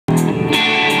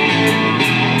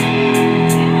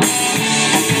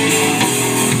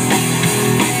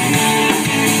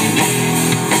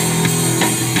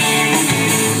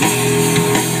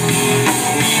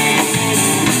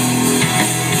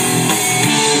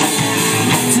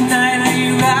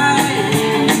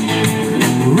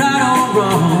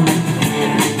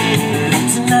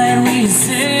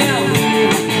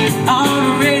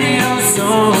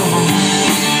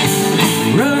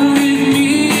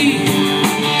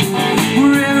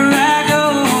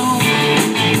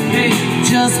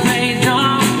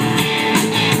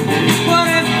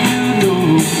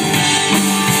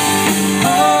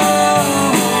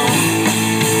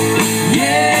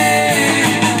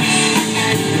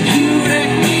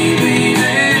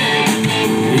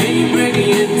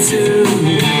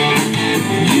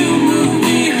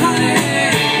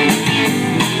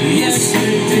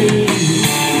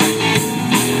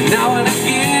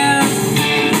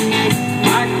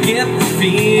get the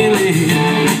feeling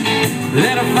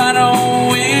that if I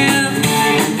don't win,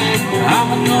 I'm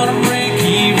gonna break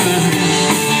even.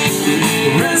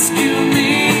 Rescue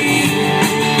me,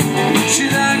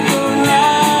 should I go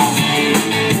wrong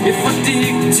if I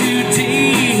dig too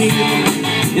deep,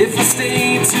 if I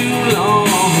stay too long?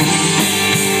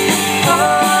 Oh,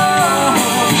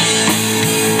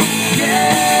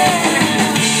 yeah,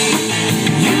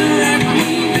 you wreck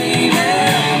me, baby,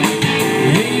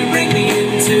 yeah, you bring me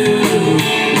into,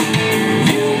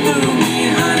 you move me,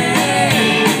 honey,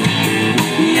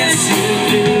 yes you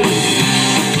do.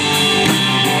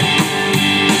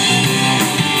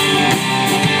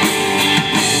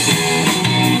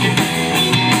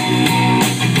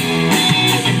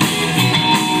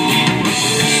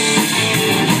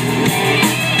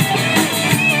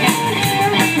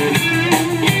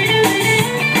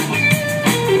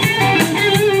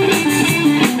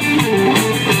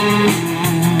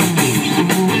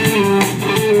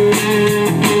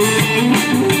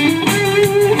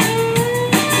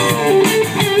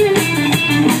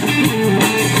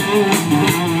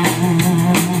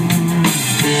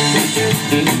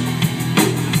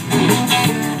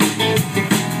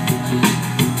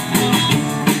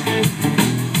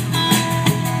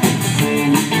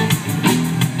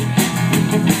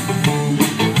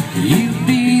 You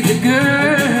be the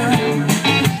girl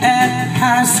at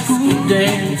high school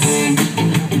dance,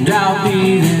 and I'll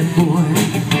be the